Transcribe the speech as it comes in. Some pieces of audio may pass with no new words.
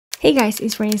Hey guys,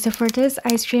 it's Rainy. So for this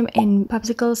ice cream and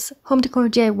popsicles home decor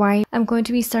DIY, I'm going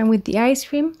to be starting with the ice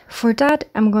cream. For that,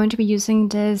 I'm going to be using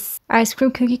this ice cream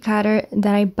cookie cutter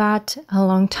that I bought a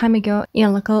long time ago in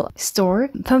a local store.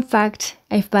 Fun fact,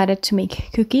 I've bought it to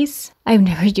make cookies. I've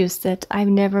never used it. I've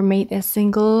never made a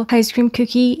single ice cream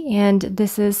cookie, and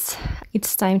this is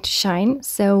its time to shine.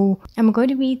 So I'm going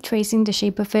to be tracing the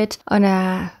shape of it on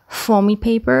a foamy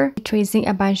paper, tracing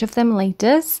a bunch of them like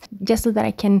this, just so that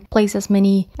I can place as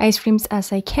many ice creams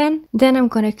as I can. Then I'm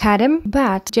gonna cut them,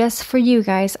 but just for you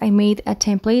guys, I made a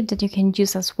template that you can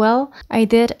use as well. I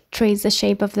did trace the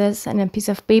shape of this on a piece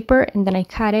of paper and then I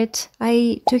cut it.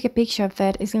 I took a picture of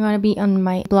it. It's gonna be on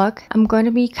my blog. I'm going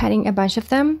to be cutting a bunch of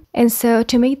them, and so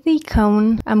to make the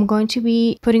cone, I'm going to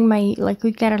be putting my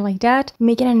cookie cutter like that,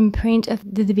 making an imprint of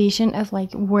the division of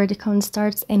where the cone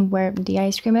starts and where the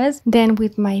ice cream is. Then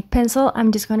with my pencil,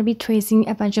 I'm just going to be tracing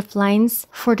a bunch of lines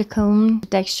for the cone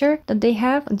texture that they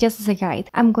have, just as a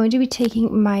guide. I'm going to be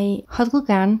taking my hot glue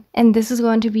gun, and this is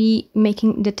going to be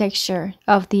making the texture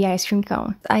of the ice cream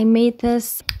cone. I made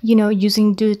this,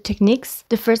 using two techniques.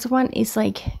 The first one is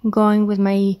going with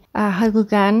my hot glue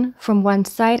gun from one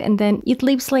side, and then it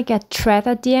leaves a thread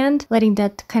at the end, letting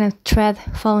that kind of thread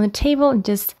fall on the table and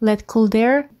just let cool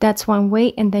there. That's one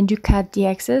way, and then you cut the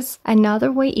excess.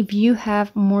 Another way, if you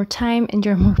have more time and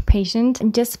you're more patient,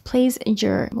 just place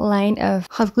your line of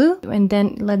hot glue and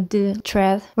then let the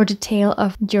thread or the tail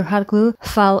of your hot glue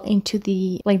fall into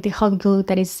the hot glue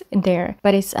that is there,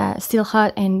 but it's still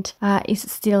hot and is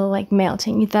still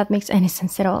melting, if that makes any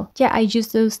sense at all. Yeah, I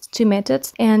use those two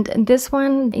methods, and this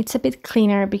one, it's a bit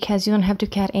cleaner because you don't have to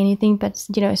cut anything, but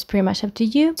it's pretty much up to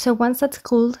you. So once that's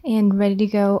cooled and ready to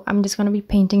go, I'm just gonna be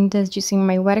painting this using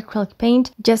my white acrylic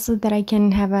paint, just so that I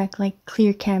can have a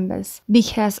clear canvas,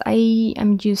 because I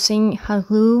am using hot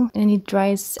glue and it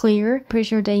dries clear. Pretty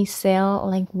sure they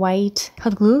sell white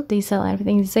hot glue, they sell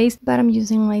everything these days, but I'm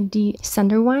using the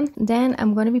standard one. Then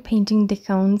I'm going to be painting the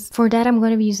cones. For that, I'm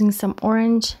going to be using some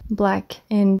orange, black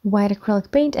and white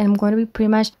acrylic paint, and I'm going to be pretty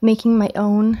much making my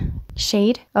own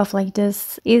shade of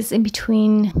this is in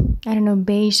between, I don't know,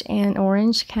 beige and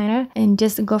orange kind of, and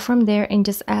just go from there and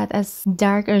just add as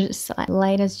dark or as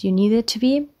light as you need it to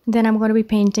be. Then I'm going to be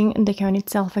painting the cone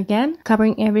itself again,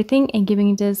 covering everything and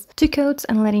giving this 2 coats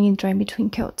and letting it dry between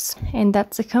coats. And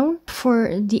that's the cone.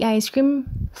 For the ice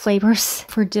cream flavors,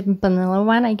 for the vanilla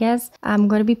one, I guess, I'm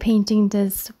going to be painting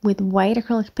this with white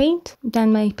acrylic paint.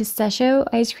 Then my pistachio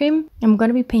ice cream, I'm going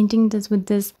to be painting this with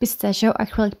this pistachio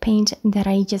acrylic paint that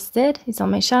I just did. It's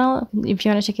on my channel if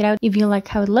you want to check it out, if you like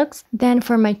how it looks. Then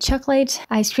for my chocolate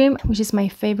ice cream, which is my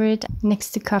favorite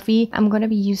next to coffee, I'm going to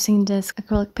be using this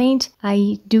acrylic paint.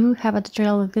 I do have a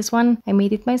tutorial of this one. I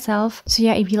made it myself. So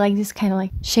yeah, if you like this kind of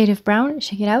shade of brown,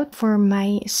 check it out. For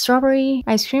my strawberry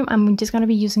ice cream, I'm just gonna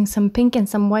be using some pink and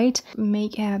some white,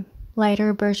 make a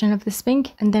lighter version of this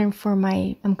pink. And then for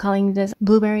my, I'm calling this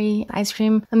blueberry ice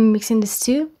cream, I'm mixing this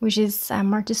two, which is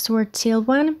Martha Stewart teal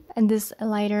one, and this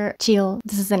lighter teal,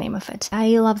 this is the name of it. I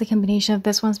love the combination of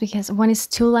these ones because one is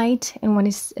too light and one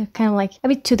is kind of a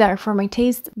bit too dark for my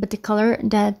taste, but the color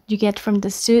that you get from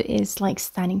this two is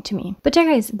stunning to me. But yeah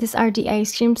guys, these are the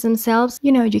ice creams themselves.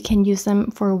 You can use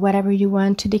them for whatever you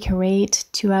want, to decorate,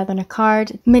 to add on a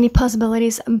card, many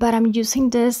possibilities, but I'm using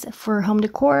this for home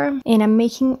decor and I'm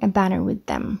making a banner with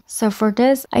them. So for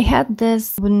this, I had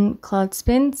this wooden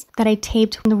clothespins that I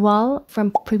taped on the wall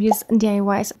from previous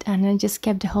DIYs, and I just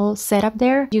kept the whole setup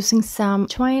there using some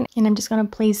twine, and I'm just gonna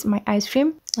place my ice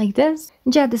cream like this.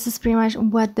 Yeah, this is pretty much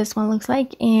what this one looks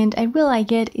like, and I really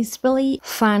like it. It's really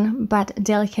fun but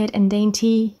delicate and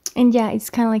dainty. And yeah, it's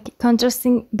kind of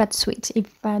contrasting but sweet, if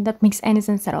that makes any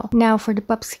sense at all. Now for the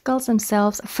popsicles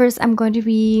themselves, first I'm going to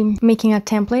be making a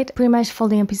template, pretty much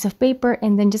folding a piece of paper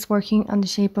and then just working on the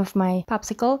shape of my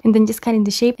popsicle, and then just cutting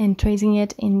the shape and tracing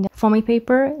it in the foamy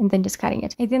paper and then just cutting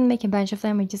it. I didn't make a bunch of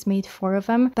them, I just made 4 of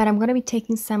them, but I'm going to be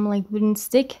taking some wooden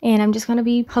stick and I'm just going to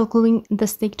be hot gluing the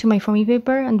stick to my foamy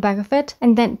paper on the back of it.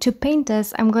 And then to paint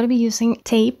this, I'm going to be using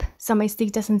tape, so my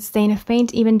stick doesn't stain of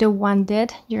paint, even though one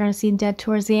did. You're going to see that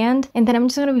towards the end. And then I'm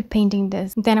just going to be painting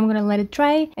this. Then I'm going to let it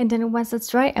dry, and then once that's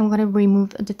dry, I'm going to remove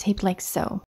the tape like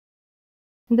so.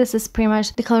 This is pretty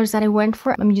much the colors that I went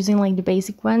for. I'm using the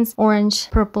basic ones, orange,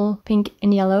 purple, pink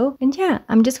and yellow. And yeah,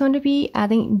 I'm just going to be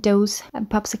adding those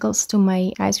popsicles to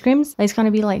my ice creams. It's going to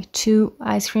be 2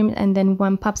 ice creams and then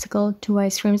 1 popsicle, 2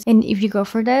 ice creams. And if you go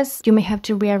for this, you may have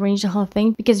to rearrange the whole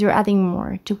thing because you're adding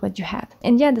more to what you have.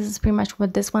 And yeah, this is pretty much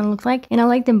what this one looks like. And I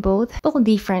like them both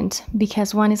different,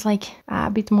 because one is a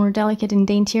bit more delicate and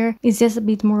daintier. It's just a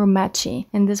bit more matchy.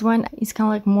 And this one is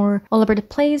kind of more all over the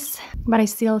place, but I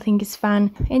still think it's fun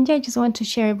And yeah, I just want to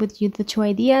share with you the two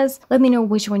ideas. Let me know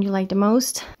which one you like the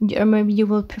most, or maybe you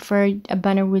will prefer a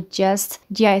banner with just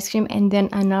the ice cream and then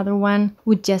another one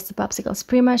with just the popsicles.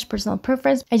 Pretty much personal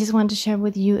preference. I just want to share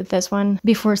with you this one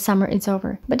before summer is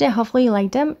over. But yeah, hopefully you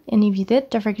liked them, and if you did,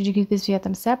 don't forget to give this video a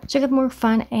thumbs up. Check out more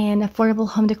fun and affordable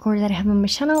home decor that I have on my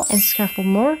channel and subscribe for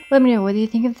more. Let me know what you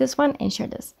think of this one and share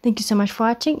this. Thank you so much for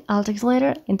watching. I'll talk to you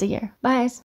later and take care. Bye.